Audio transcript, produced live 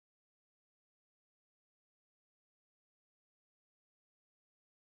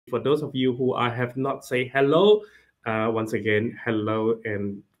For those of you who I have not say hello, once again, hello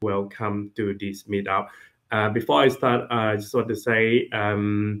and welcome to this meetup. Before I start, I just want to say,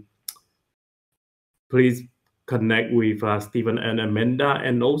 please connect with Stephen and Amanda,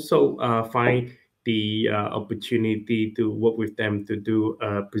 and also find the opportunity to work with them to do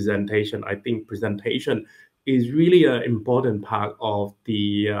a presentation. I think presentation is really an important part of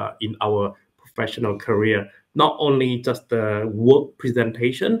the in our professional career. Not only just the work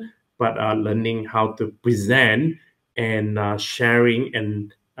presentation, but learning how to present and sharing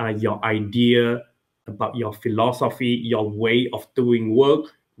and your idea about your philosophy, your way of doing work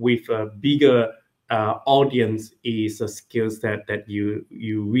with a bigger audience is a skill set that you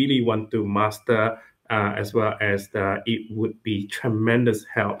really want to master, as well as it would be tremendous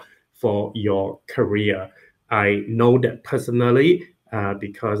help for your career. I know that personally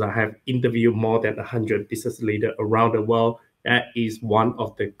because I have interviewed more than 100 business leaders around the world. That is one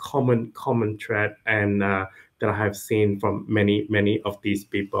of the common thread and that I have seen from many of these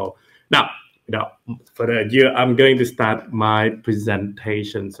people. Now, without further ado, I'm going to start my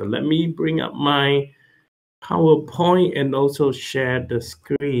presentation. So let me bring up my PowerPoint and also share the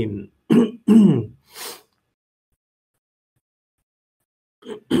screen.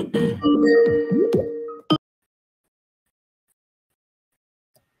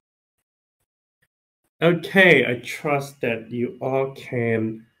 Okay, I trust that you all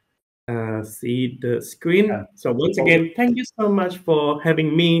can see the screen. Yeah. So once again, thank you so much for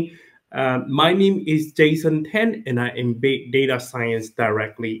having me. My name is Jason Ten, and I embed data science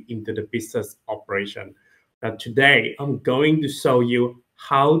directly into the business operation. Today, I'm going to show you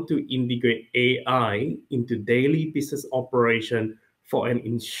how to integrate AI into daily business operation for an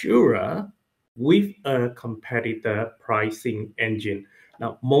insurer with a competitor pricing engine.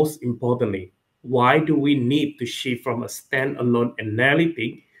 Now, most importantly, why do we need to shift from a standalone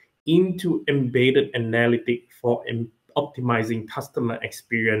analytic into embedded analytic for optimizing customer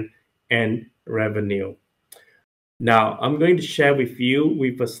experience and revenue? Now, I'm going to share with you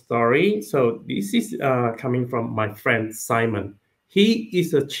with a story. So this is coming from my friend Simon. He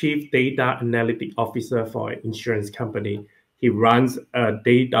is a chief data analytic officer for an insurance company. He runs a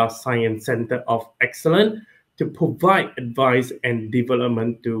data science center of excellence to provide advice and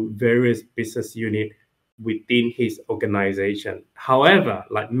development to various business units within his organization. However,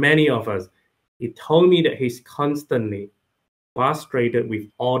 like many of us, he told me that he's constantly frustrated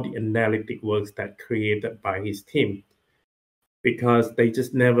with all the analytic works that created by his team because they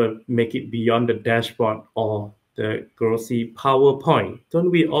just never make it beyond the dashboard or the glossy PowerPoint.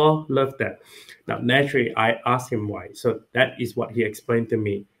 Don't we all love that? Now, naturally, I asked him why. So that is what he explained to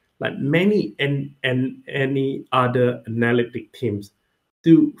me. Like many and any other analytic teams,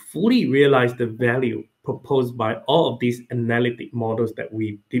 to fully realize the value proposed by all of these analytic models that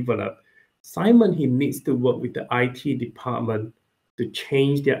we develop, Simon, he needs to work with the IT department to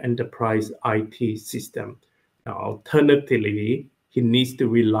change their enterprise IT system. Now, alternatively, he needs to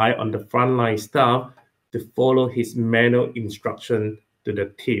rely on the frontline staff to follow his manual instruction to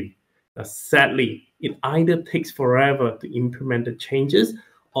the team. Now, sadly, it either takes forever to implement the changes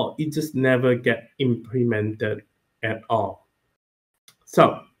or it just never gets implemented at all.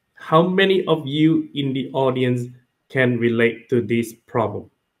 So, how many of you in the audience can relate to this problem?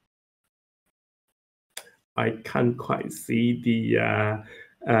 I can't quite see the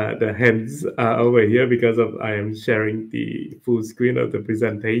hands over here because I am sharing the full screen of the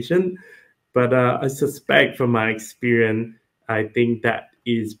presentation. But I suspect from my experience, I think that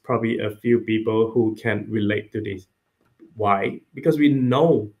is probably a few people who can relate to this. Why? Because we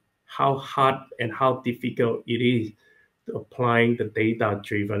know how hard and how difficult it is to applying the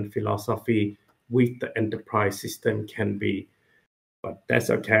data-driven philosophy with the enterprise system can be. But that's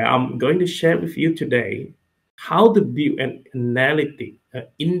okay. I'm going to share with you today how to build an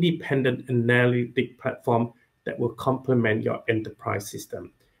independent analytic platform that will complement your enterprise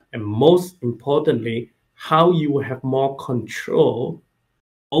system. And most importantly, how you will have more control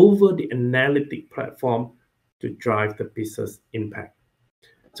over the analytic platform to drive the business impact.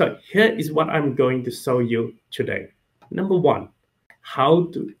 So here is what I'm going to show you today. Number one, how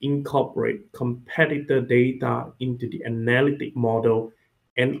to incorporate competitor data into the analytic model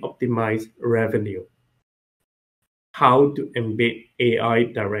and optimize revenue. How to embed AI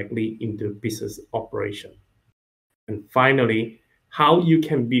directly into business operation. And finally, how you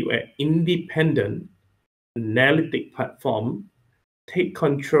can build an independent analytic platform, take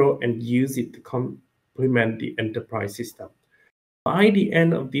control and use it to complement the enterprise system. By the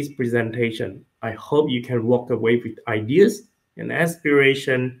end of this presentation, I hope you can walk away with ideas and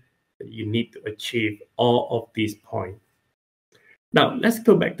aspiration that you need to achieve all of these points. Now, let's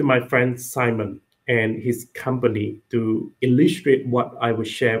go back to my friend Simon and his company to illustrate what I will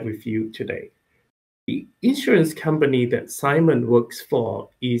share with you today. The insurance company that Simon works for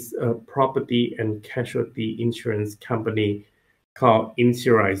is a property and casualty insurance company called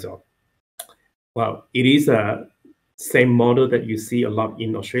Insurers. Well, it is a same model that you see a lot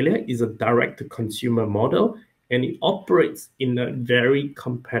in Australia. Is a direct-to-consumer model, and it operates in a very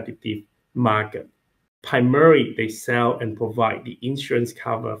competitive market. Primarily, they sell and provide the insurance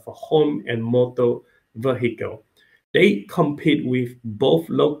cover for home and motor vehicle. They compete with both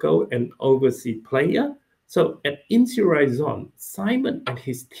local and overseas players. So at Insurizon, Simon and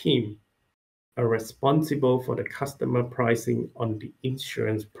his team are responsible for the customer pricing on the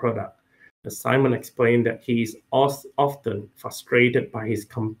insurance product. As Simon explained that he is often frustrated by his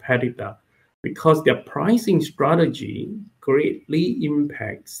competitor because their pricing strategy greatly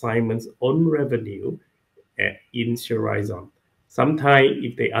impacts Simon's own revenue at Insurizon. Sometimes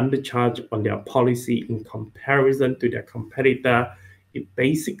if they undercharge on their policy in comparison to their competitor, it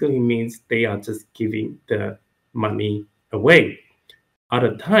basically means they are just giving the money away.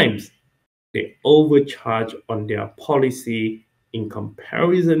 Other times, they overcharge on their policy in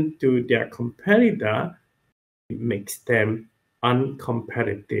comparison to their competitor. It makes them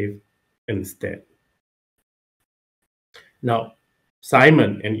uncompetitive instead. Now,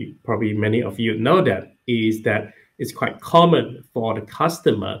 Simon, and probably many of you know that, is that it's quite common for the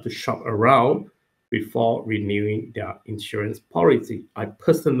customer to shop around before renewing their insurance policy. I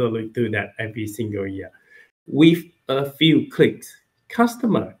personally do that every single year. With a few clicks,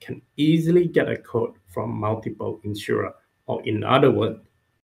 customer can easily get a quote from multiple insurer, or in other words,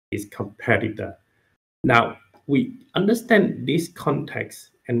 his competitor. Now, we understand this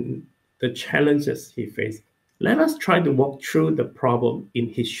context and the challenges he faced. Let us try to walk through the problem in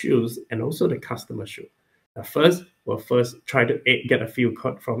his shoes and also the customer shoes. First, we'll try to get a few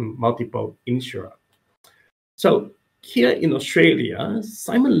quotes from multiple insurer. So here in Australia,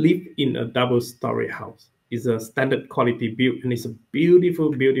 Simon lived in a double-story house. It's a standard quality build and it's a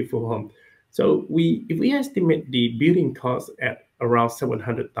beautiful, beautiful home. So if we estimate the building cost at around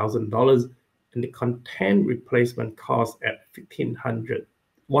 $700,000 and the content replacement cost at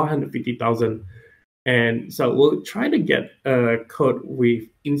 $150,000, and so we'll try to get a quote with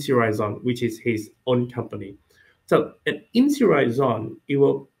Insurizon, which is his own company. So at Insurizon, it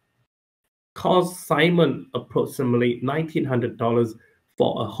will cost Simon approximately $1,900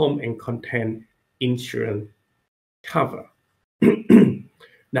 for a home and content insurance cover.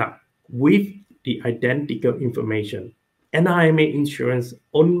 Now, with the identical information, NIMA Insurance,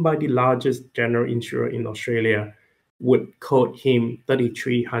 owned by the largest general insurer in Australia, would quote him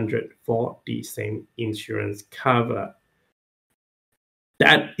 $3,300 for the same insurance cover.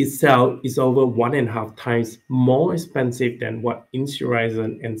 That itself is over 1.5 times more expensive than what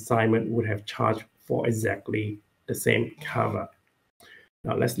Insurizon and Simon would have charged for exactly the same cover.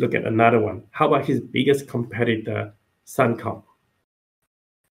 Now let's look at another one. How about his biggest competitor, Suncorp?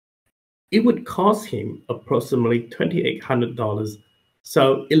 It would cost him approximately $2,800.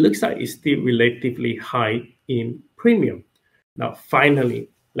 So it looks like it's still relatively high in premium. Now finally,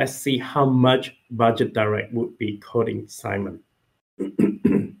 let's see how much Budget Direct would be quoting Simon.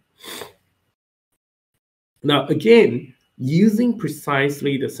 Now again, using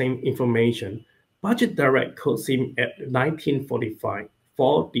precisely the same information, Budget Direct quotes him at $1,945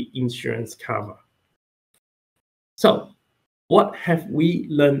 for the insurance cover. So what have we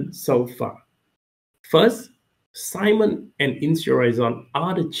learned so far? First, Simon and Insurizon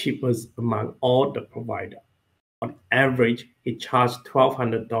are the cheapest among all the providers. On average, he charged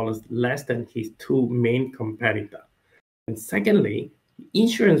 $1,200 less than his two main competitors. And secondly, the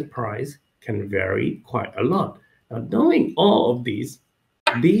insurance price can vary quite a lot. Now, knowing all of these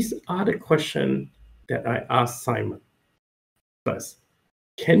are the questions that I asked Simon. First,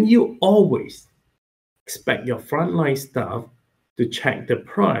 can you always expect your frontline staff to check the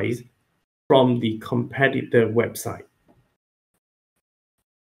price from the competitor website?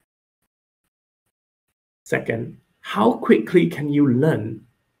 Second, how quickly can you learn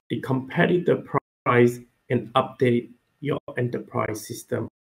the competitor price and update your enterprise system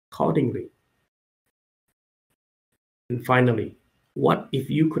accordingly? And finally, what if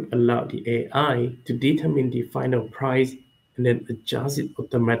you could allow the AI to determine the final price and then adjust it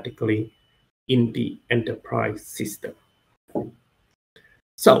automatically in the enterprise system?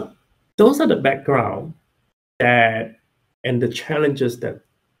 So those are the background and the challenges that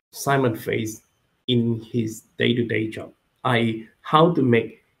Simon faced in his day-to-day job, i.e. how to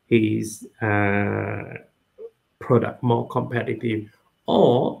make his product more competitive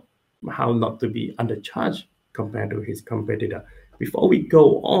or how not to be undercharged compared to his competitor. before we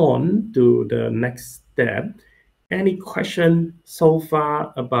go on to the next step, any question so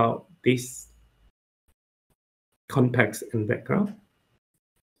far about this context and background?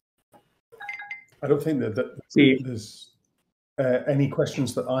 I don't think that there's any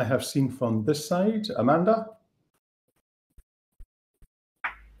questions that I have seen from this side. Amanda?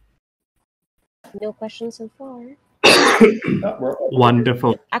 No questions so far.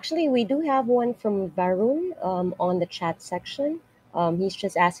 Wonderful. Actually, we do have one from Varun on the chat section. He's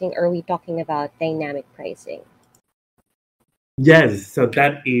just asking, are we talking about dynamic pricing? Yes, so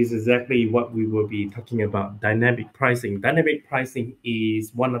that is exactly what we will be talking about, dynamic pricing. Dynamic pricing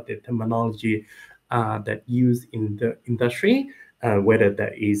is one of the terminology that used in the industry, whether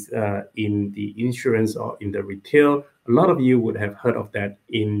that is in the insurance or in the retail. A lot of you would have heard of that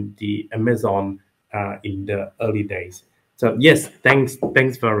in the Amazon in the early days. So yes, thanks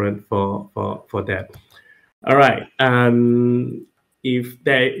Varun for that. All right. If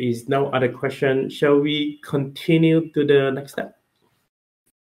there is no other question, shall we continue to the next step?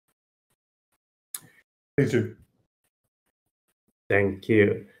 Please do. Thank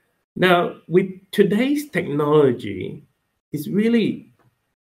you. Now, with today's technology, it's really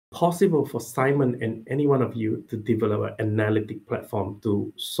possible for Simon and any one of you to develop an analytic platform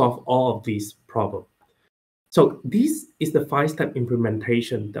to solve all of these problems. So this is the 5-step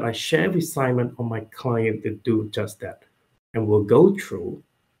implementation that I share with Simon on my client to do just that. And we'll go through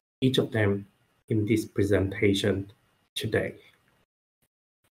each of them in this presentation today.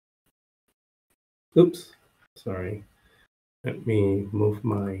 Oops, sorry. Let me move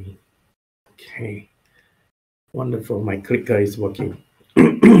my, okay. Wonderful, my clicker is working.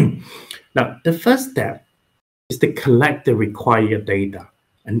 Now, the first step is to collect the required data,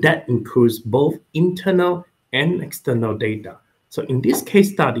 and that includes both internal and external data. So in this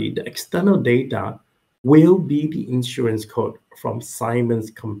case study, the external data will be the insurance code from Simon's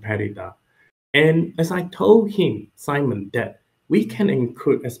competitor. And as I told him, Simon, that we can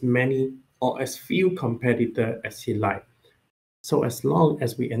include as many or as few competitors as he likes. So as long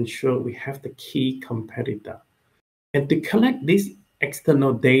as we ensure we have the key competitor. And to collect this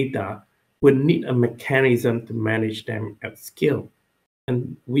external data, we need a mechanism to manage them at scale.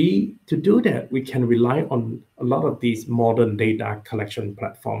 And to do that, we can rely on a lot of these modern data collection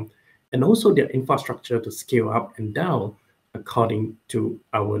platforms and also their infrastructure to scale up and down according to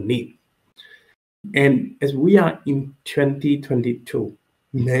our need. And as we are in 2022,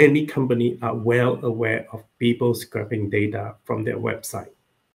 many companies are well aware of people scraping data from their website.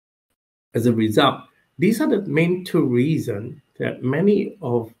 As a result, these are the main two reasons that many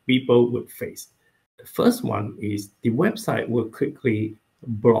of people would face. The first one is the website will quickly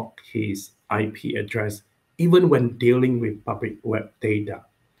block his IP address even when dealing with public web data.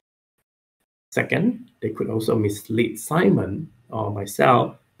 Second, they could also mislead Simon or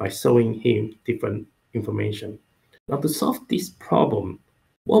myself by showing him different information. Now, to solve this problem,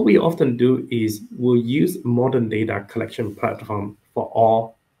 what we often do is we'll use modern data collection platform for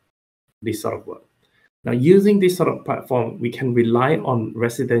all this sort of work. Now, using this sort of platform, we can rely on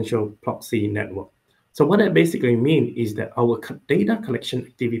residential proxy network. So what that basically means is that our data collection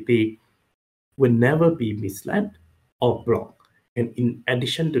activity will never be misled or blocked. And in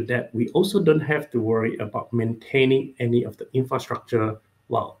addition to that, we also don't have to worry about maintaining any of the infrastructure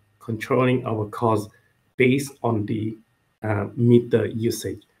while controlling our costs based on the meter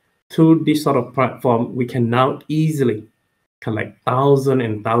usage. Through this sort of platform, we can now easily collect thousands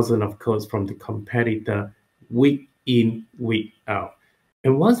and thousands of codes from the competitor week in, week out.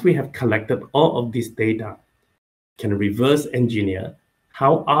 And once we have collected all of this data, can reverse engineer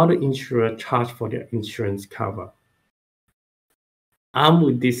how other insurers charge for their insurance cover. Armed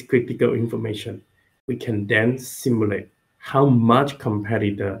with this critical information, we can then simulate how much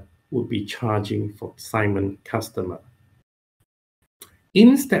competitor will be charging for Simon customer.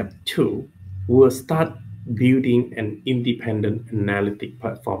 In step 2, we'll start building an independent analytic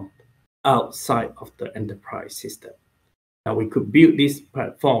platform outside of the enterprise system. Now, we could build this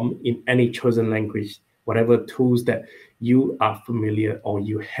platform in any chosen language, whatever tools that you are familiar or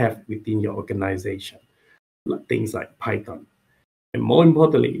you have within your organization, like things like Python. And more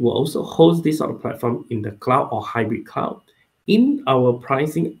importantly, we'll also host this sort of platform in the cloud or hybrid cloud in our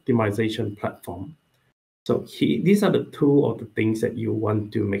pricing optimization platform. So these are the two of the things that you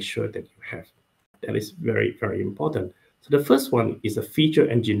want to make sure that you have. That is very, very important. So the first one is a feature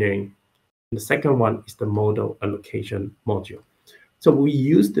engineering. The second one is the model allocation module. So we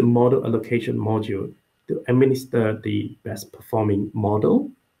use the model allocation module to administer the best performing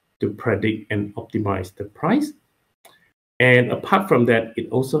model to predict and optimize the price. And apart from that, it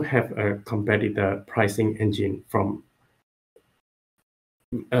also have a competitor pricing engine from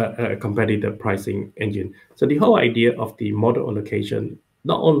a competitive pricing engine. So the whole idea of the model allocation,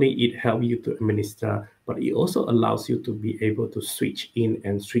 not only it helps you to administer, but it also allows you to be able to switch in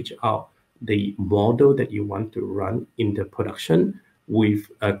and switch out the model that you want to run in the production with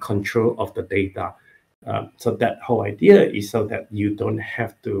control of the data. So that whole idea is so that you don't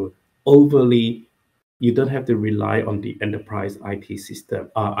have to rely on the enterprise IT system,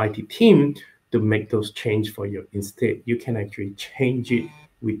 IT team to make those changes for you. Instead, you can actually change it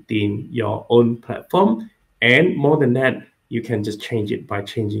within your own platform. And more than that, you can just change it by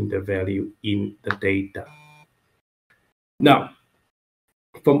changing the value in the data. Now,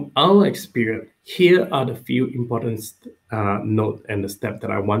 from our experience, here are the few important notes and the steps that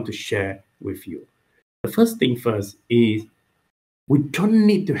I want to share with you. The first thing first is we don't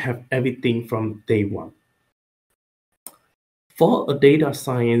need to have everything from day one. For a data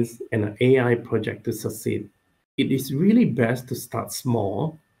science and an AI project to succeed, it is really best to start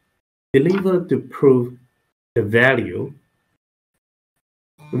small, deliver to prove the value,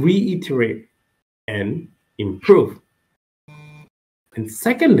 reiterate, and improve. And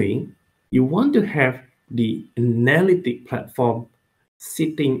secondly, you want to have the analytic platform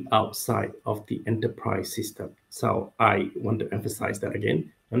sitting outside of the enterprise system. So I want to emphasize that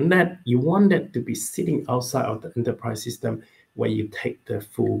again. And that you want that to be sitting outside of the enterprise system where you take the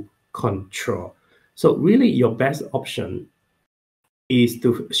full control. So really your best option is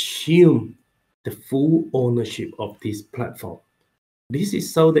to assume the full ownership of this platform. This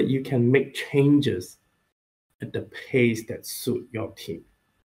is so that you can make changes at the pace that suit your team.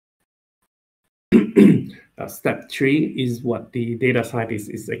 Step 3 is what the data scientist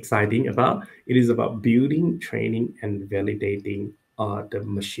is exciting about. It is about building, training, and validating the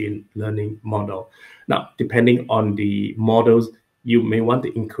machine learning model. Now, depending on the models, you may want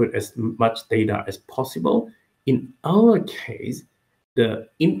to include as much data as possible. In our case, the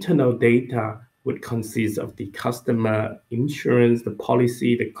internal data would consist of the customer, insurance, the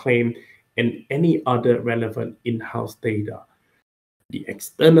policy, the claim, and any other relevant in-house data. The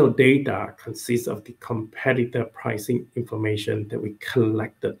external data consists of the competitor pricing information that we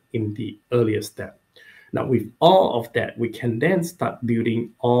collected in the earlier step. Now, with all of that, we can then start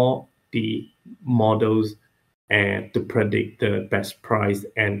building all the models and to predict the best price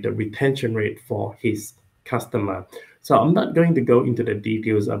and the retention rate for his customer. So I'm not going to go into the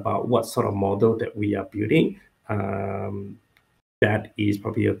details about what sort of model that we are building. That is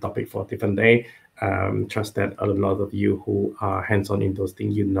probably a topic for a different day. Trust that a lot of you who are hands-on in those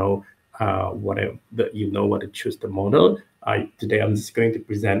things, you know what to choose the model. Today I'm just going to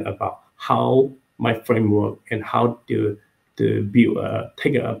present about how my framework and how to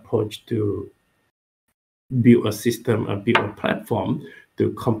take an approach to build a system, build a platform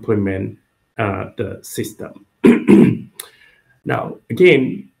to complement the system. Now,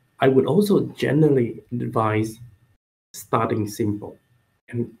 again, I would also generally advise starting simple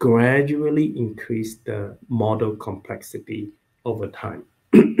and gradually increase the model complexity over time.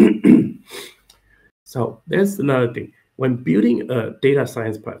 So there's another thing. When building a data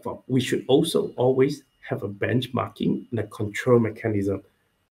science platform, we should also always have a benchmarking and a control mechanism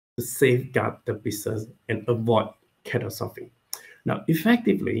to safeguard the business and avoid catastrophe. Now,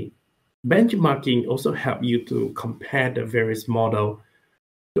 effectively, benchmarking also helps you to compare the various models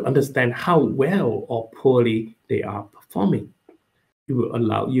to understand how well or poorly they are performing. It will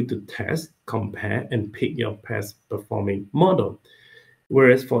allow you to test, compare, and pick your best performing model.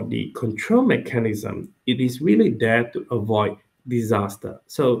 Whereas for the control mechanism, it is really there to avoid disaster.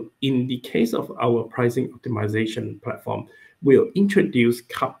 So in the case of our pricing optimization platform, we'll introduce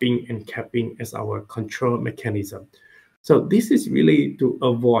cupping and capping as our control mechanism. So this is really to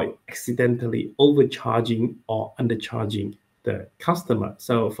avoid accidentally overcharging or undercharging the customer.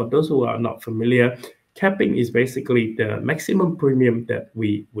 So for those who are not familiar, capping is basically the maximum premium that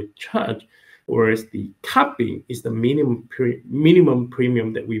we would charge, whereas the capping is the minimum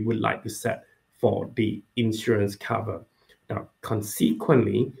premium that we would like to set for the insurance cover. Now,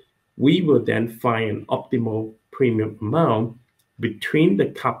 consequently, we will then find an optimal premium amount between the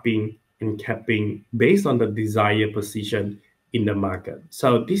capping and capping based on the desired position in the market.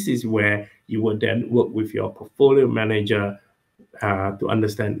 So this is where you will then work with your portfolio manager to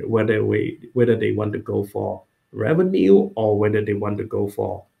understand whether they want to go for revenue or whether they want to go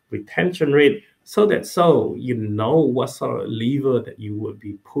for retention rate, so you know what sort of lever that you would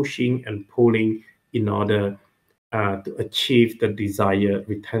be pushing and pulling in order to achieve the desired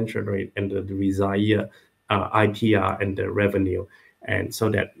retention rate and the desired ITR and the revenue, and so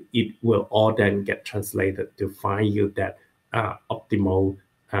that it will all then get translated to find you that optimal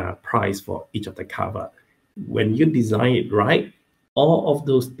price for each of the cover. When you design it right, all of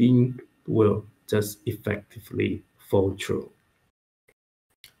those things will just effectively fall through.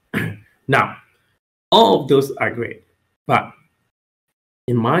 Now, all of those are great, but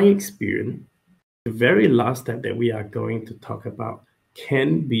in my experience, the very last step that we are going to talk about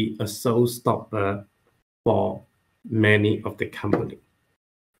can be a showstopper for many of the company.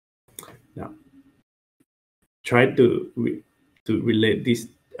 Now, try to relate this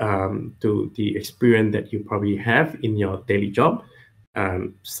to the experience that you probably have in your daily job.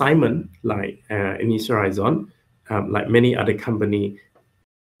 Simon, like Insurers, like many other company,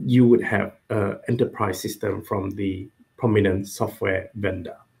 you would have an enterprise system from the prominent software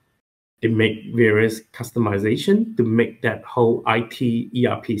vendor. They make various customization to make that whole IT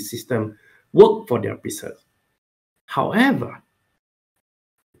ERP system work for their business. However,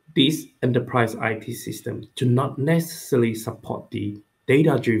 these enterprise IT systems do not necessarily support the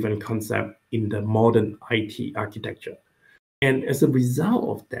data-driven concept in the modern IT architecture. And as a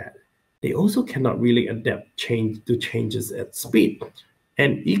result of that, they also cannot really adapt to changes at speed.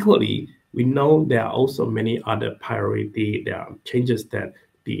 And equally, we know there are also many other priority, there are changes that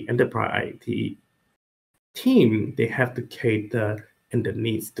the enterprise IT team, they have to cater and the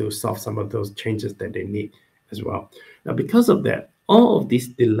needs to solve some of those changes that they need as well. Now, because of that, all of this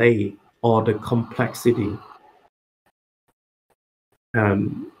delay or the complexity,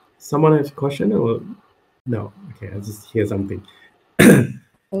 someone has a question or no? Okay, I just hear something.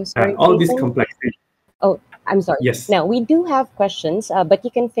 Oh, sorry, All this Jason. complexity. Oh, I'm sorry. Yes. Now, we do have questions, but you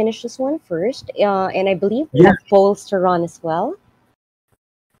can finish this one first. And I believe we Yeah. have polls to run as well.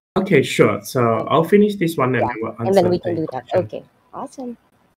 Okay, sure. So I'll finish this one and Yeah, we'll answer and then we can the do that. question. Okay, awesome.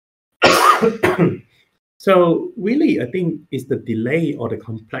 So really, I think it's the delay or the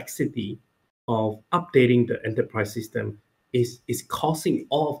complexity of updating the enterprise system is causing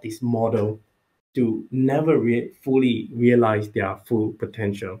all of this model to never fully realize their full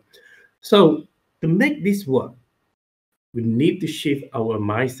potential. So to make this work, we need to shift our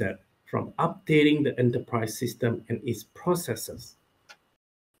mindset from updating the enterprise system and its processes.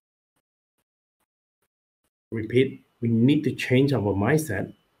 Repeat, we need to change our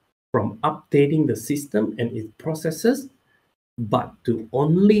mindset from updating the system and its processes, but to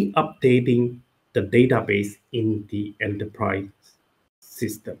only updating the database in the enterprise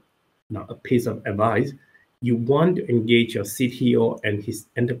system. Now, a piece of advice, you want to engage your CTO and his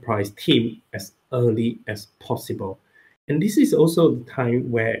enterprise team as early as possible. And this is also the time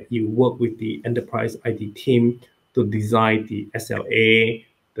where you work with the enterprise IT team to design the SLA,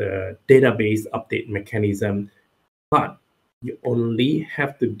 the database update mechanism, but you only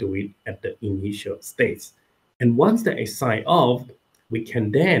have to do it at the initial stage. And once that is signed off, we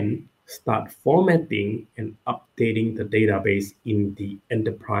can then start formatting and updating the database in the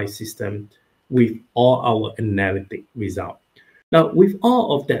enterprise system with all our analytic results. Now, with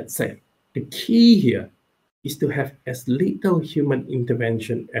all of that said, the key here is to have as little human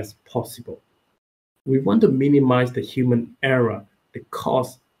intervention as possible. We want to minimize the human error, the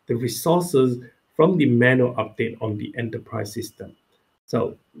cost, the resources from the manual update on the enterprise system.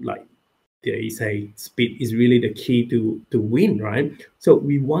 So like they say, speed is really the key to win, right? So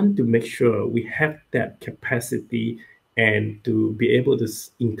we want to make sure we have that capacity and to be able to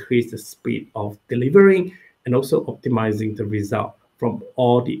increase the speed of delivering and also optimizing the result from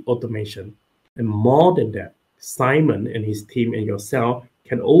all the automation. And more than that, Simon and his team and yourself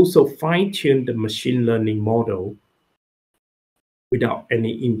can also fine-tune the machine learning model without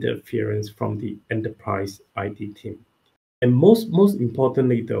any interference from the enterprise IT team. And most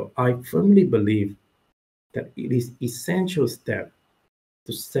importantly, though, I firmly believe that it is essential step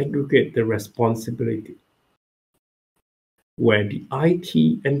to segregate the responsibility where the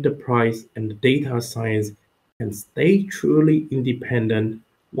IT enterprise and the data science can stay truly independent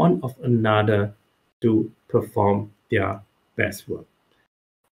one of another to perform their best work.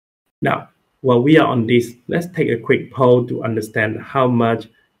 Now, while we are on this, let's take a quick poll to understand how much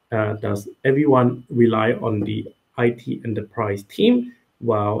does everyone rely on the IT enterprise team,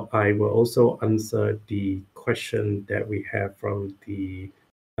 while I will also answer the question that we have from the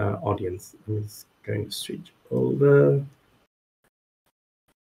audience. I'm just going to switch over.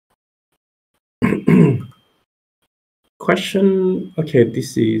 Question, okay,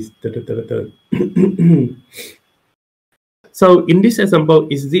 this is So in this example,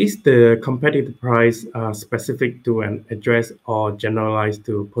 is this the competitive price specific to an address or generalized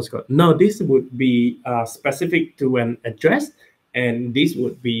to postcode? No, this would be specific to an address, and this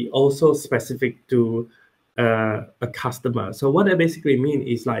would be also specific to a customer. So what I basically mean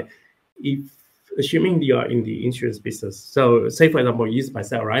is like, if assuming you are in the insurance business, so say for example, use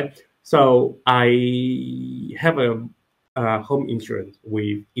myself, right? So I have a home insurance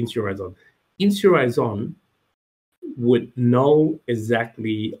with Insurance. Insurance would know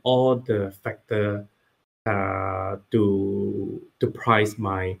exactly all the factor to price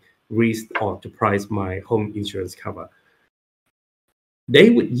my risk or to price my home insurance cover. They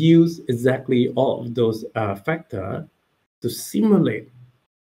would use exactly all of those factors to simulate,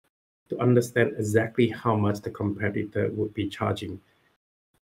 to understand exactly how much the competitor would be charging.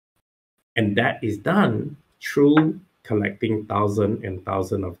 And that is done through collecting thousands and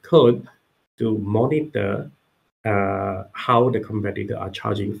thousands of code to monitor how the competitor are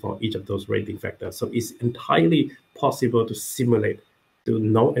charging for each of those rating factors. So it's entirely possible to simulate, to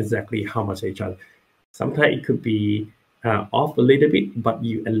know exactly how much they charge. Sometimes it could be off a little bit, but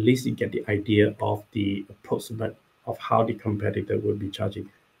you at least you get the idea of the approximate of how the competitor will be charging.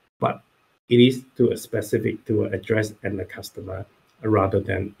 But it is to a specific to address and a customer rather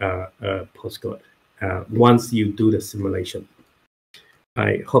than a postcode once you do the simulation.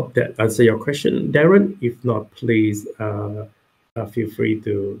 I hope that answers your question, Darren. If not, please feel free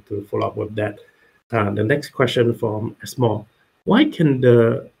to follow up with that. The next question from Esmore. Why can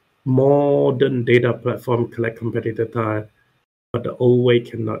the modern data platform collect competitor data, but the old way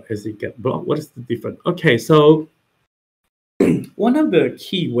cannot as it get blocked? What is the difference? Okay, so one of the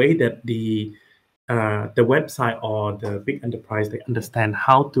key way that the website or the big enterprise they understand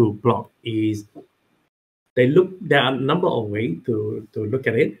how to block is there are a number of ways to look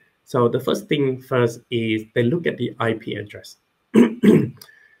at it. So the first thing first is they look at the IP address.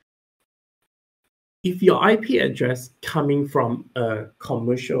 If your IP address coming from a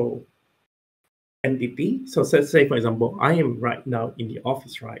commercial entity, so let's say for example, I am right now in the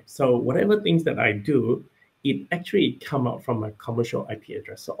office, right? So whatever things that I do, it actually come out from a commercial IP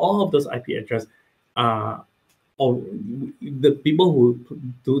address. So all of those IP address are or the people who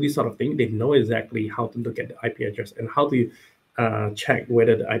do this sort of thing, they know exactly how to look at the IP address and how to check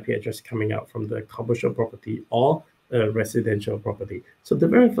whether the IP address is coming out from the commercial property or residential property. So the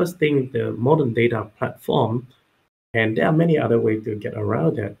very first thing, the modern data platform, and there are many other ways to get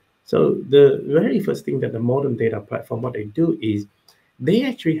around that. So the very first thing that the modern data platform, what they do is they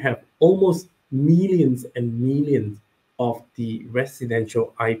actually have almost millions and millions of the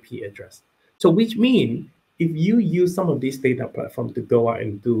residential IP address. So which means if you use some of these data platforms to go out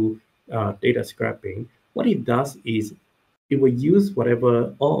and do data scraping, what it does is it will use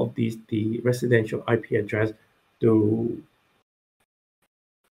whatever all of these the residential IP address to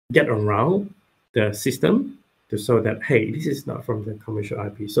get around the system to show that hey, this is not from the commercial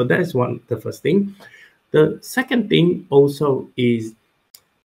IP. So that is the first thing. The second thing also is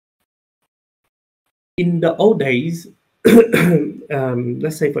in the old days.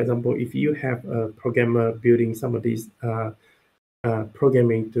 Let's say, for example, if you have a programmer building some of these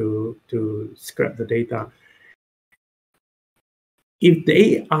programming to scrap the data, if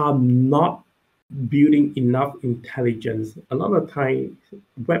they are not building enough intelligence, a lot of time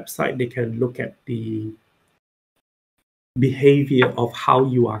website they can look at the behavior of how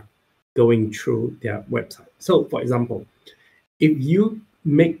you are going through their website. So, for example, if you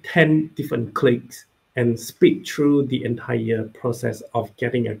make 10 different clicks and speed through the entire process of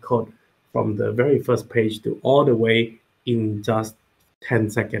getting a code from the very first page to all the way in just 10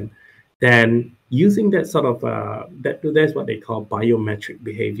 seconds, then using that sort of that's what they call biometric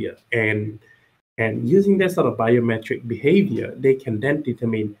behavior, and using that sort of biometric behavior, they can then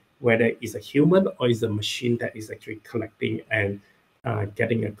determine whether it's a human or it's a machine that is actually collecting and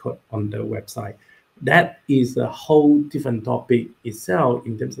getting a code on the website. That is a whole different topic itself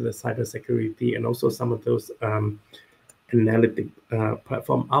in terms of the cybersecurity and also some of those analytic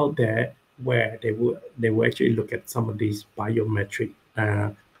platform out there where they will actually look at some of these biometric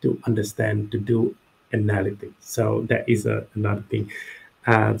to understand, to do analytics. So that is another thing.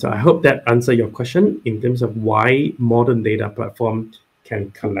 So I hope that answers your question in terms of why modern data platform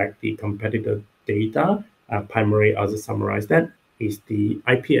can collect the competitor data. Primarily, I'll just summarize that, is the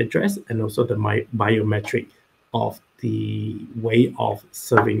IP address and also the biometric of the way of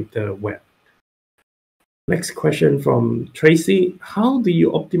serving the web. Next question from Tracy. How do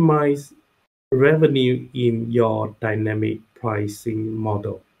you optimize revenue in your dynamic pricing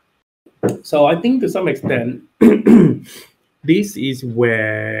model? So I think to some extent, this is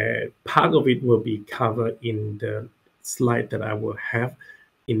where part of it will be covered in the slide that I will have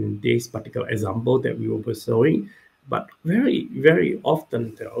in this particular example that we will be showing. But very, very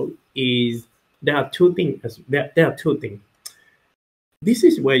often though, is there are two things. There are two things. This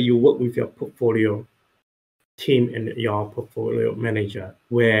is where you work with your portfolio team and your portfolio manager,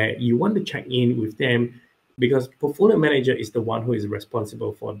 where you want to check in with them, because portfolio manager is the one who is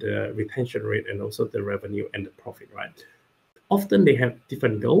responsible for the retention rate and also the revenue and the profit, right? often they have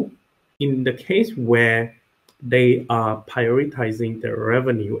different goals. In the case where they are prioritizing the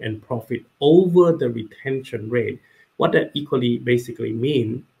revenue and profit over the retention rate, what that equally basically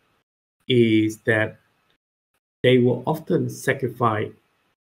means is that they will often sacrifice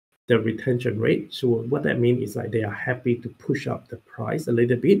the retention rate. So what that means is like they are happy to push up the price a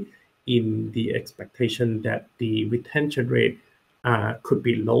little bit in the expectation that the retention rate could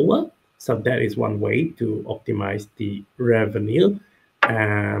be lower. So that is one way to optimize the revenue.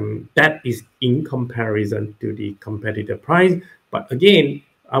 That is in comparison to the competitor price. But again,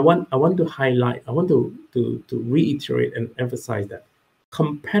 I want to highlight, I want to reiterate and emphasize that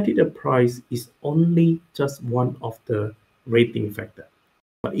competitor price is only just one of the rating factor.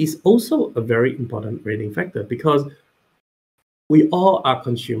 But it's also a very important rating factor because we all are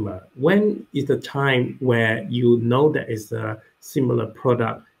consumer. When is the time where you know that is a similar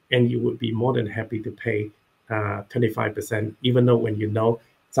product and you would be more than happy to pay 25%, even though when you know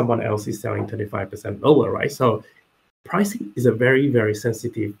someone else is selling 25% lower, right? So pricing is a very, very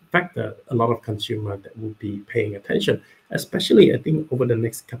sensitive factor. A lot of consumers that will be paying attention, especially I think over the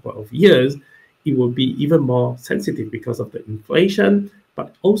next couple of years, it will be even more sensitive because of the inflation,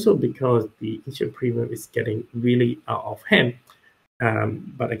 but also because the insurance premium is getting really out of hand.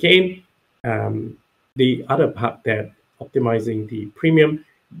 But again, the other part that optimizing the premium,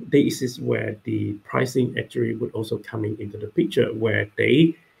 this is where the pricing actually would also coming into the picture, where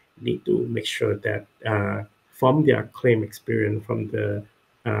they need to make sure that from their claim experience, from the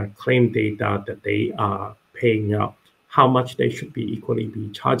claim data that they are paying out, how much they should be equally be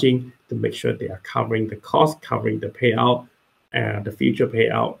charging to make sure they are covering the cost, covering the payout, the future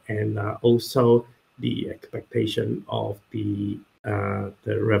payout, and also the expectation of the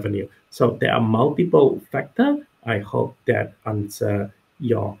revenue. So there are multiple factors. I hope that answer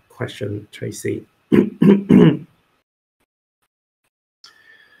your question, Tracy.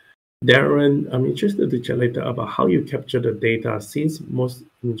 Darren, I'm interested to chat later about how you capture the data since most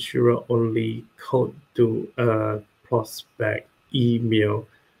insurer only code to a prospect email.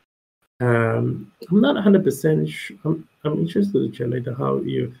 I'm not 100% sure. I'm interested to chat later how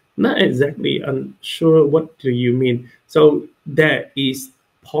you, not exactly unsure what do you mean. So that is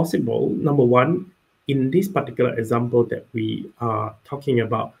possible. Number one, in this particular example that we are talking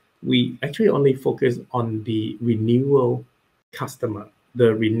about, we actually only focus on the renewal customer,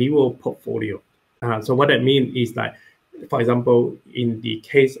 the renewal portfolio. So what that means is like, for example, in the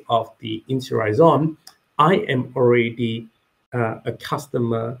case of the insurance, I am already a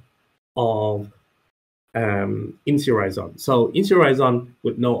customer of Insurizon. So Insurizon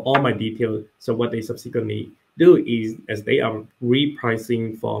would know all my details. So what they subsequently do is, as they are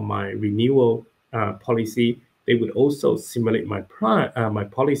repricing for my renewal policy, they would also simulate my my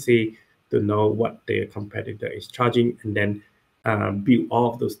policy to know what their competitor is charging, and then build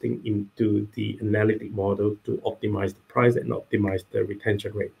all of those things into the analytic model to optimize the price and optimize the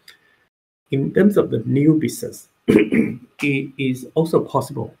retention rate. In terms of the new business, it is also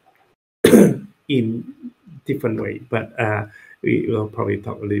possible in different way, but we will probably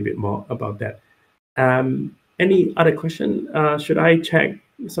talk a little bit more about that. Any other question? Should I check,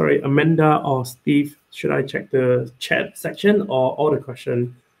 sorry, Amanda or Steve, should I check the chat section, or all the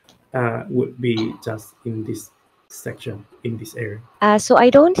question would be just in this section, in this area? So I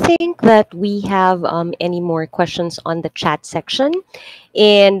don't think that we have any more questions on the chat section.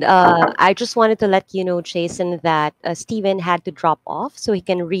 And I just wanted to let you know, Jason, that Steven had to drop off so he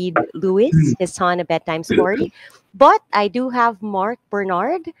can read Louis, his son, a bedtime story. But I do have Mark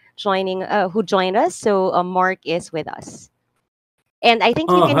Bernard joining, who joined us. So Mark is with us. And I think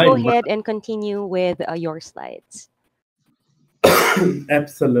you can go ahead and continue with your slides.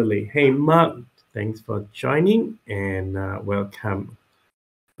 Absolutely. Hey, Mark, thanks for joining, and welcome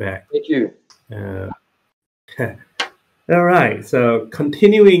back. Thank you. All right, so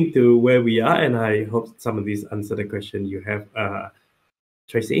continuing to where we are, and I hope some of these answer the question you have,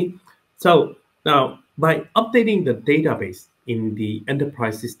 Tracy. So now, by updating the database in the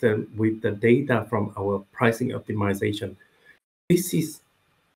enterprise system with the data from our pricing optimization, this is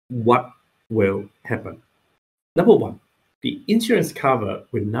what will happen. Number one, the insurance cover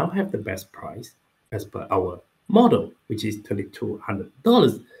will now have the best price as per our model, which is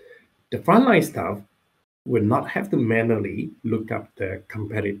 $2,200. The frontline staff will not have to manually look up the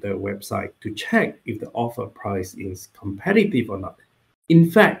competitor website to check if the offer price is competitive or not.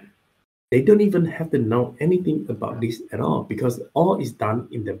 In fact, they don't even have to know anything about this at all, because all is done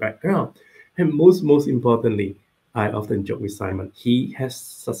in the background. And most importantly, I often joke with Simon, he has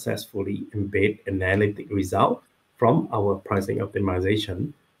successfully embedded analytic result from our pricing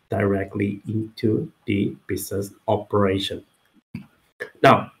optimization directly into the business operation.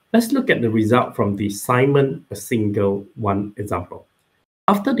 Now, let's look at the result from the Simon a single one example.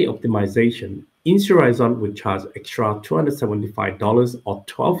 After the optimization, insurers would charge extra $275 or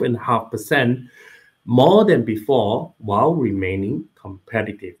 12.5% more than before while remaining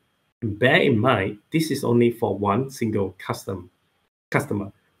competitive. And bear in mind, this is only for one single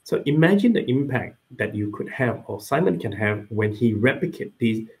customer. So imagine the impact that you could have or Simon can have when he replicates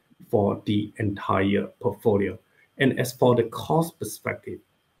this for the entire portfolio. And as for the cost perspective,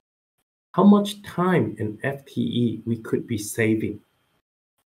 how much time and FTE we could be saving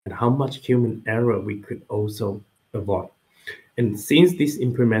and how much human error we could also avoid. And since this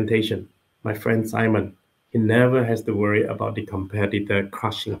implementation, my friend Simon, he never has to worry about the competitor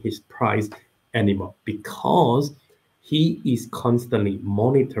crushing his price anymore because he is constantly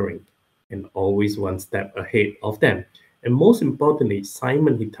monitoring and always one step ahead of them. And most importantly,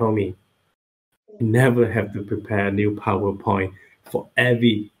 Simon, he told me, he never have to prepare a new PowerPoint for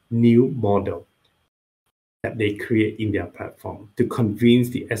every new model that they create in their platform to convince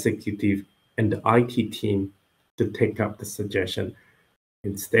the executive and the IT team to take up the suggestion.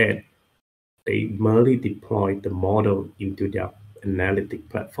 Instead, they merely deploy the model into their analytic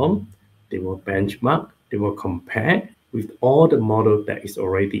platform. They will benchmark, they will compare with all the model that is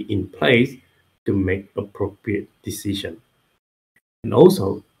already in place to make appropriate decision. And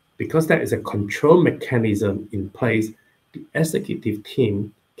also, because there is a control mechanism in place, the executive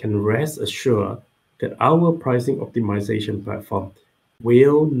team can rest assured that our pricing optimization platform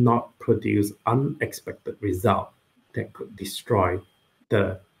will not produce unexpected results that could destroy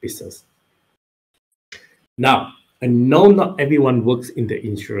the business. Now, I know not everyone works in the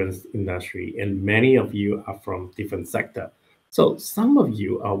insurance industry, and many of you are from different sectors. So some of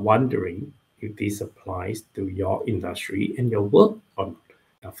you are wondering if this applies to your industry and your work or not.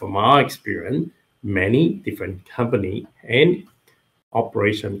 Now, from our experience, many different companies and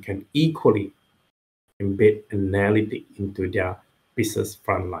operations can equally embed analytics into their business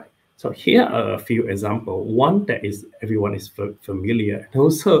frontline. So here are a few examples. One that is everyone is familiar, and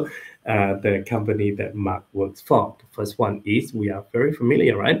also the company that Mark works for. The first one is we are very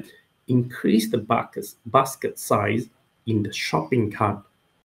familiar, right? Increase the basket size in the shopping cart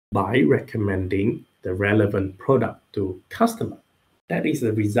by recommending the relevant product to customer. That is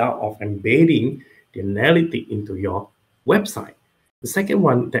the result of embedding the analytics into your website. The second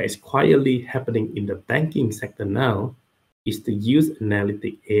one that is quietly happening in the banking sector now is to use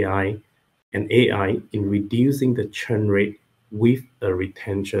analytic AI and AI in reducing the churn rate with a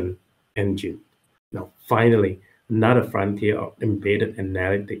retention engine. Now, finally, another frontier of embedded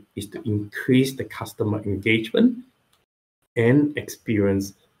analytics is to increase the customer engagement and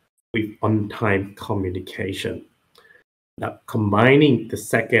experience with on-time communication. Now, combining the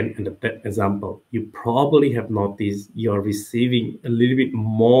second and the third example, you probably have noticed you're receiving a little bit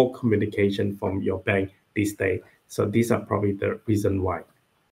more communication from your bank these days. So these are probably the reason why.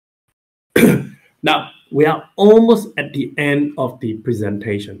 Now, we are almost at the end of the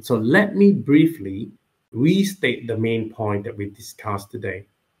presentation. So let me briefly restate the main point that we discussed today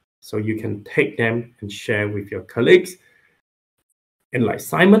so you can take them and share with your colleagues. And like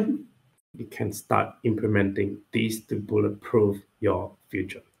Simon, you can start implementing these to bulletproof your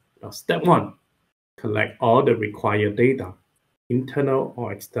future. Now, step one, collect all the required data, internal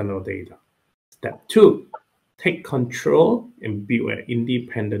or external data. Step two, take control and build an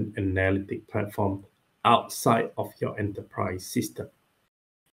independent analytic platform outside of your enterprise system.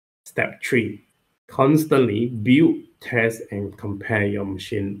 Step three, constantly build, test, and compare your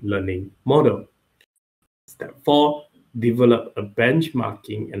machine learning model. Step four, develop a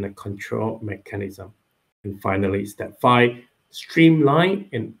benchmarking and a control mechanism. And finally, step five, streamline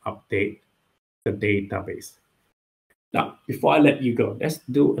and update the database. Now, before I let you go, let's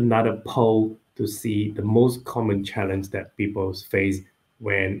do another poll to see the most common challenge that people face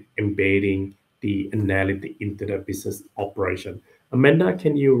when embedding the analytic into the business operation. Amanda,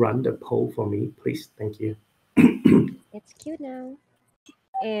 can you run the poll for me, please? Thank you. It's cute now.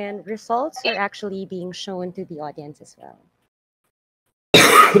 And results are actually being shown to the audience as well.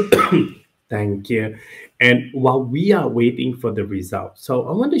 Thank you. And while we are waiting for the results, so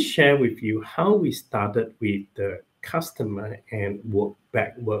I want to share with you how we started with the customer and work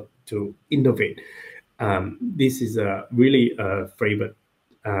backward to innovate. This is a really a favorite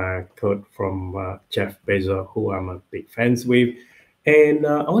quote from Jeff Bezos, who I'm a big fans with. And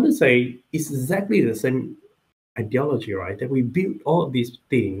I want to say it's exactly the same ideology, right? That we built all these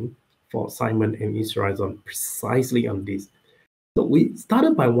things for Simon and Israel on precisely on this. So we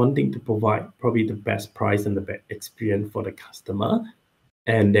started by wanting to provide probably the best price and the best experience for the customer.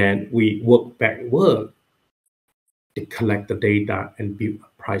 And then we work backward to collect the data and build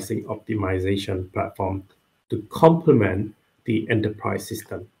a pricing optimization platform to complement the enterprise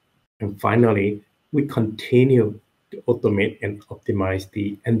system. And finally, we continue to automate and optimize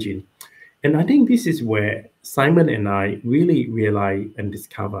the engine. And I think this is where Simon and I really realize and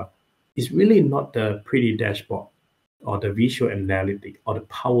discover it's really not the pretty dashboard or the visual analytics or the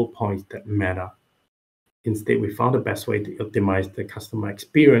PowerPoints that matter. Instead, we found the best way to optimize the customer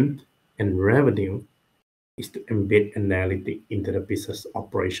experience and revenue is to embed analytics into the business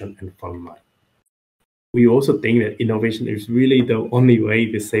operation and frontline. We also think that innovation is really the only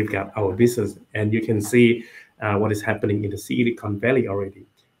way to safeguard our business. And you can see what is happening in the Silicon Valley already.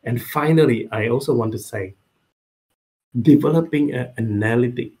 And finally, I also want to say, developing an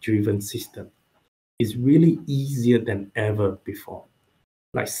analytic-driven system is really easier than ever before.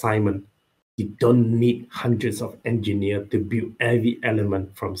 Like Simon, you don't need hundreds of engineers to build every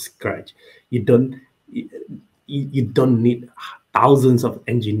element from scratch. You don't need thousands of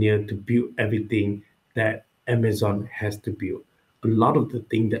engineers to build everything that Amazon has to build. A lot of the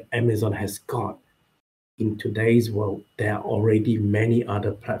things that Amazon has got in today's world, there are already many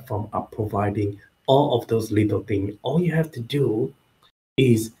other platforms are providing all of those little things. All you have to do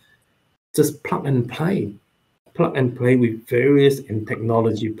is just plug and play with various and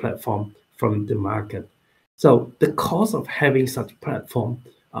technology platforms from the market. So the cost of having such platform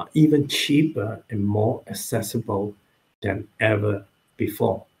are even cheaper and more accessible than ever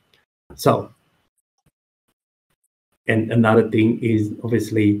before. So, and another thing is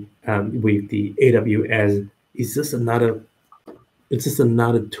obviously with the AWS, it's just another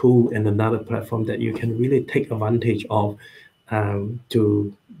tool and another platform that you can really take advantage of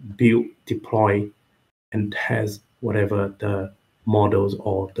to build, deploy, and test whatever the models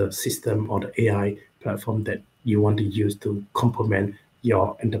or the system or the AI platform that you want to use to complement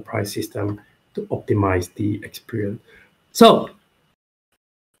your enterprise system to optimize the experience. So,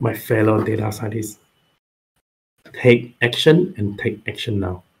 my fellow data scientists, take action and take action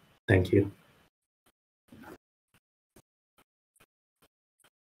now. Thank you.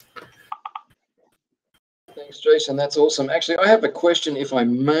 Thanks, Jason. That's awesome. Actually, I have a question, if I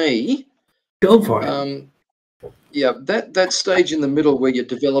may. Go for it. Yeah, that stage in the middle where you're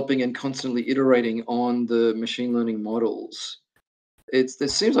developing and constantly iterating on the machine learning models, there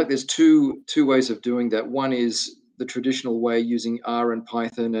seems like there's two ways of doing that. One is the traditional way using R and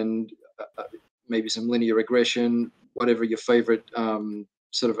Python and maybe some linear regression, whatever your favorite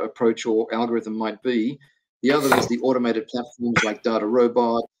sort of approach or algorithm might be. The other is the automated platforms like Data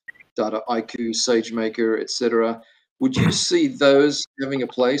Robot, Data IQ, SageMaker, etc. Would you see those having a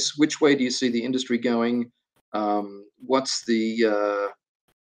place? Which way do you see the industry going? What's the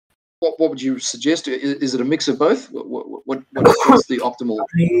what would you suggest? Is it a mix of both? What's the optimal?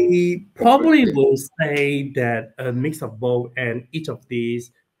 I probably will say that a mix of both, and each of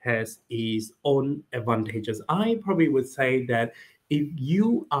these has its own advantages. I probably would say that if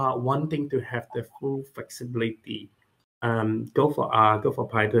you are wanting to have the full flexibility, go for R, go for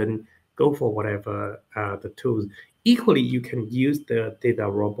Python, go for whatever the tools. Equally, you can use the data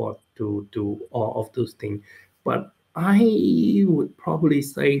robot to do all of those things. But I would probably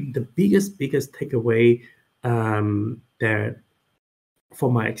say the biggest takeaway that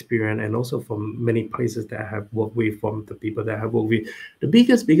from my experience and also from many places that I have worked with, from the people that I have worked with, the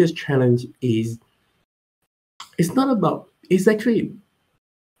biggest challenge is it's not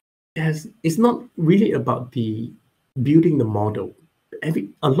really about the building the model.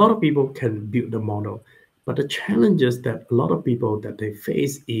 A lot of people can build the model, but the challenges that a lot of people that they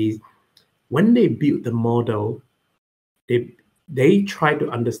face is when they build the model, they try to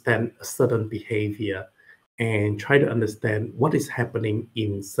understand a certain behavior and try to understand what is happening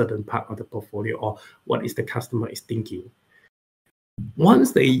in certain part of the portfolio or what is the customer is thinking.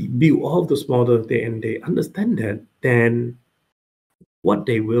 Once they build all of those models and they understand that, then what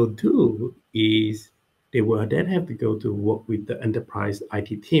they will do is they will then have to go to work with the enterprise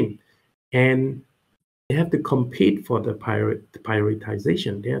IT team, and they have to compete for the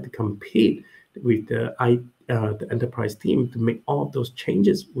prioritization. They have to compete with the enterprise team to make all of those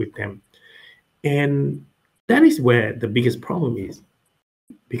changes with them. And that is where the biggest problem is,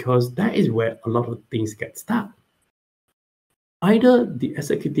 because that is where a lot of things get stuck. Either the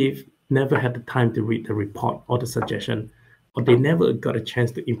executive never had the time to read the report or the suggestion, or they never got a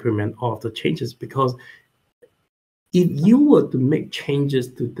chance to implement all of the changes. Because if you were to make changes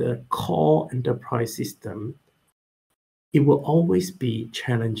to the core enterprise system, it will always be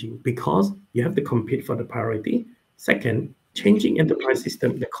challenging because you have to compete for the priority. Second, changing enterprise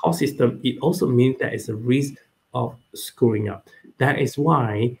system, the core system, it also means there is a risk of screwing up. That is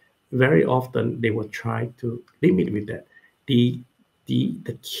why very often they will try to limit with that. The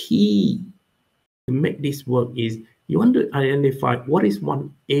key to make this work is you want to identify what is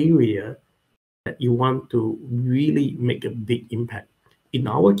one area that you want to really make a big impact. In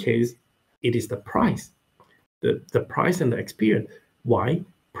our case, it is the price, the price and the experience. Why?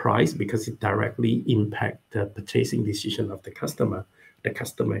 Price, because it directly impacts the purchasing decision of the customer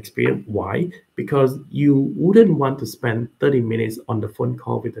experience. Why? Because you wouldn't want to spend 30 minutes on the phone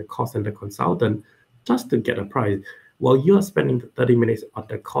call with the call center consultant just to get a price. While you're spending the 30 minutes on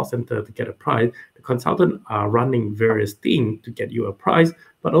the call center to get a price, the consultant are running various things to get you a price,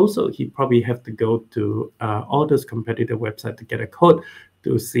 but also he probably have to go to all those competitor websites to get a code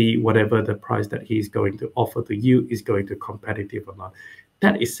to see whatever the price that he's going to offer to you is going to competitive or not.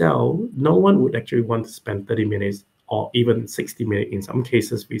 That itself, no one would actually want to spend 30 minutes or even 60 minutes in some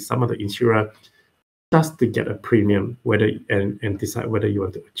cases with some of the insurer just to get a premium, whether and decide whether you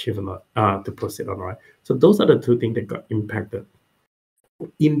want to achieve or not, to proceed or not. So those are the two things that got impacted.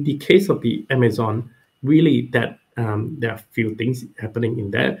 In the case of the Amazon, really that there are few things happening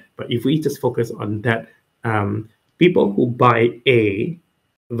in there. But if we just focus on that, people who buy A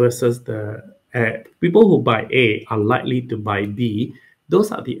versus the people who buy A are likely to buy B.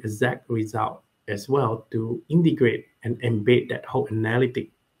 Those are the exact result as well to integrate and embed that whole analytic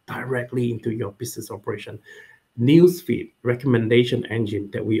directly into your business operation. Newsfeed, recommendation engine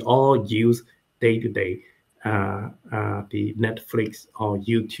that we all use day to day, the Netflix or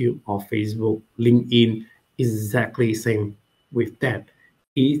YouTube or Facebook, LinkedIn, exactly same with that.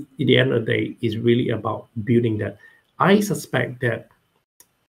 At the end of the day, is really about building that. I suspect that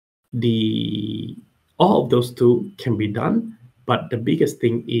all of those two can be done, but the biggest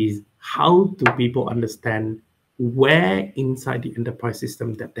thing is how do people understand where inside the enterprise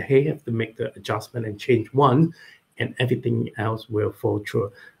system that they have to make the adjustment and change one, and everything else will fall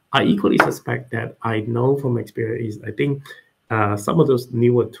through. I equally suspect that I know from experience, I think some of those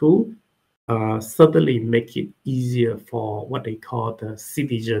newer tools certainly make it easier for what they call the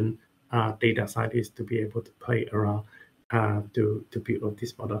citizen data scientists to be able to play around to build on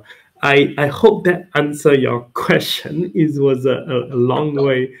this model. I hope that answer your question. It was a long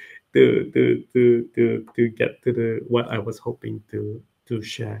way to get to the what I was hoping to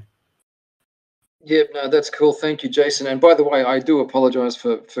share. Yeah, no, that's cool. Thank you, Jason. And by the way, I do apologize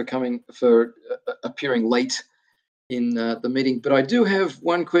for appearing late in the meeting, but I do have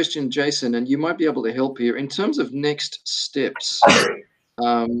one question, Jason, and you might be able to help here in terms of next steps.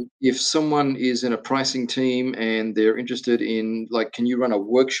 If someone is in a pricing team and they're interested in, like, can you run a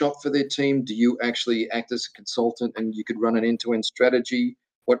workshop for their team? Do you actually act as a consultant and you could run an end-to-end strategy?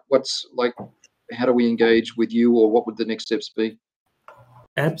 What's like, how do we engage with you, or what would the next steps be?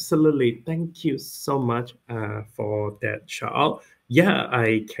 Absolutely. Thank you so much for that shout out. Yeah,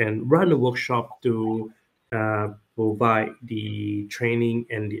 I can run a workshop to provide the training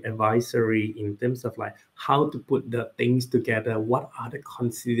and the advisory in terms of like how to put the things together, what are the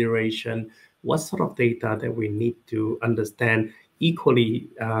consideration, what sort of data that we need to understand. Equally,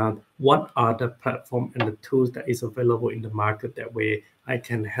 what are the platform and the tools that is available in the market, that way I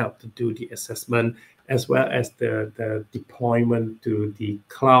can help to do the assessment, as well as the deployment to the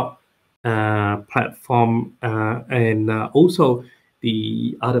cloud platform. And also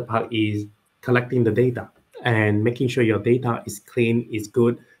the other part is collecting the data and making sure your data is clean, is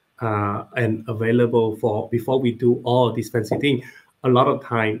good, and available for before we do all these fancy things. A lot of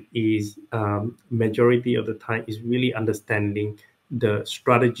time is majority of the time is really understanding the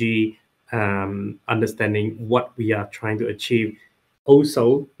strategy, understanding what we are trying to achieve,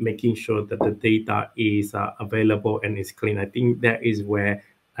 also making sure that the data is available and is clean. I think that is where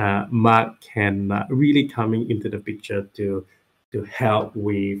Mark can really coming into the picture to help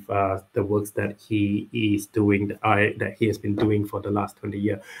with the works that he is doing, that he has been doing for the last 20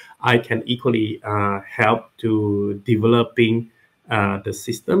 years. I can equally help to developing the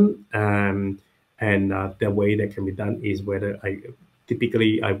system, and the way that can be done is whether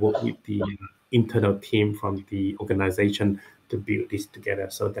typically I work with the internal team from the organization to build this together,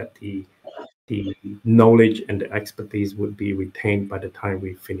 so that the knowledge and the expertise would be retained by the time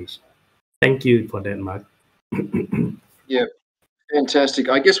we finish. Thank you for that, Mark. Yeah, fantastic.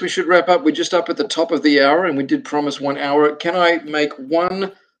 I guess we should wrap up. We're just up at the top of the hour, and we did promise 1 hour. Can I make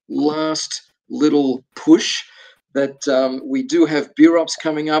one last little push that we do have Beer Ops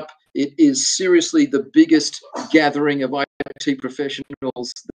coming up? It is seriously the biggest gathering of IT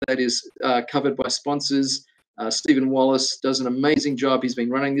professionals that is covered by sponsors. Stephen Wallace does an amazing job. He's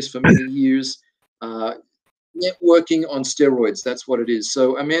been running this for many years. Networking on steroids, that's what it is.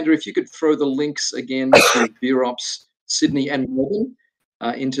 So, Amanda, if you could throw the links again to Beer Ops Sydney and Melbourne,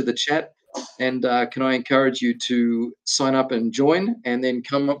 into the chat. And can I encourage you to sign up and join, and then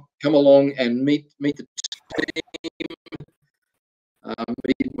come along and meet the team,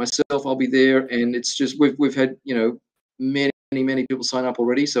 meet myself. I'll be there, and it's just we've had many people sign up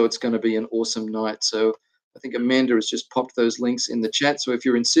already, so it's going to be an awesome night. So I think Amanda has just popped those links in the chat. So if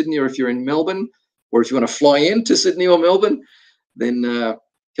you're in Sydney, or if you're in Melbourne, or if you want to fly in to Sydney or Melbourne, then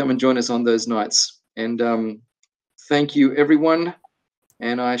come and join us on those nights. And thank you, everyone.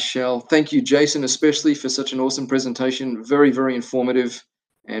 And I shall thank you, Jason, especially for such an awesome presentation. Very, very informative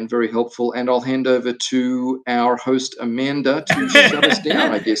and very helpful. And I'll hand over to our host, Amanda, to shut us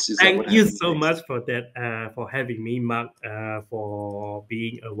down, I guess. Thank you so much for that, for having me, Mark, for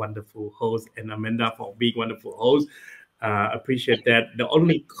being a wonderful host, and Amanda for being wonderful host. Appreciate that. The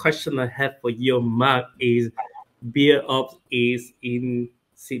only question I have for you, Mark, is Beer Ops is in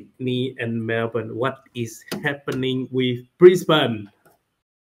Sydney and Melbourne. What is happening with Brisbane?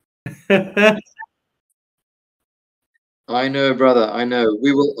 I know, brother. I know.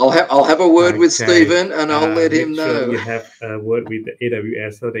 We will. I'll have a word with Stephen, and I'll let him know. You have a word with the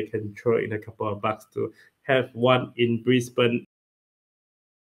AWS so they can throw in a couple of bucks to have one in Brisbane